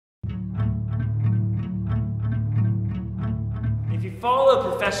you follow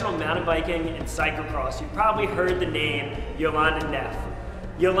professional mountain biking and cyclocross, you've probably heard the name Jolanda Neff.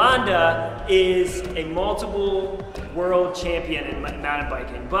 Jolanda is a multiple world champion in mountain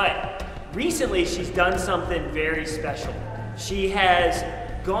biking, but recently she's done something very special. She has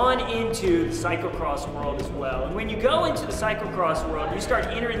gone into the cyclocross world as well. And when you go into the cyclocross world, you start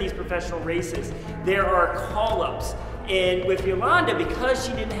entering these professional races, there are call-ups. And with Jolanda, because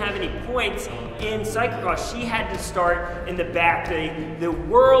she didn't have any points in cyclocross, she had to start in the back. The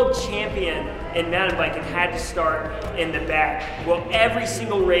world champion in mountain biking had to start in the back. Well, every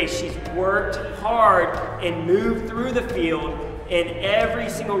single race, she's worked hard and moved through the field, and every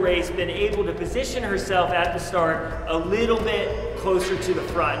single race been able to position herself at the start a little bit closer to the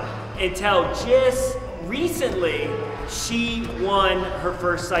front until just recently she won her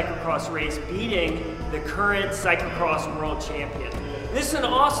first cyclocross race, beating the current cyclocross world champion. This is an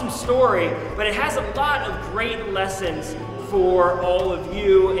awesome story, but it has a lot of great lessons for all of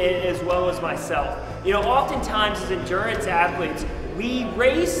you as well as myself. You know, oftentimes as endurance athletes, we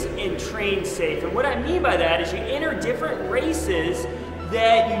race and train safe. And what I mean by that is you enter different races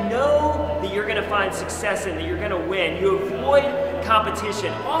that you know that you're gonna find success in, that you're gonna win. You avoid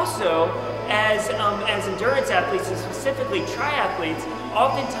competition. Also, as endurance athletes, and specifically triathletes,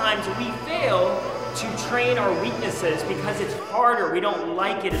 oftentimes we fail to train our weaknesses because it's harder, we don't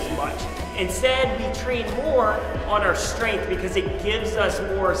like it as much. Instead, we train more on our strength because it gives us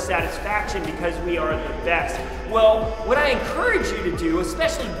more satisfaction because we are the best. Well, what I encourage you to do,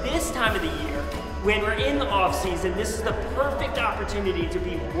 especially this time of the year, when we're in the off season, this is the perfect opportunity to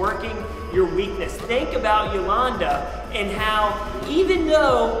be working your weakness. Think about Jolanda and how even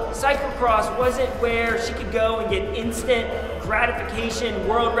though cyclocross wasn't where she could go and get instant gratification,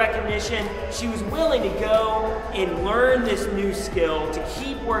 world recognition, she was willing to go and learn this new skill, to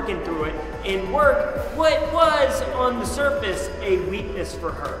keep working through it and work what was on the surface a weakness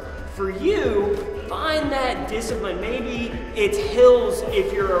for her. For you, find that discipline. Maybe it's hills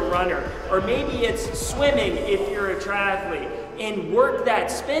if you're a runner, or maybe it's swimming if you're a triathlete, and work that.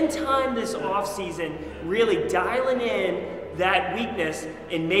 Spend time this off season really dialing in that weakness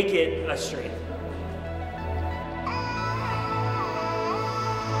and make it a strength.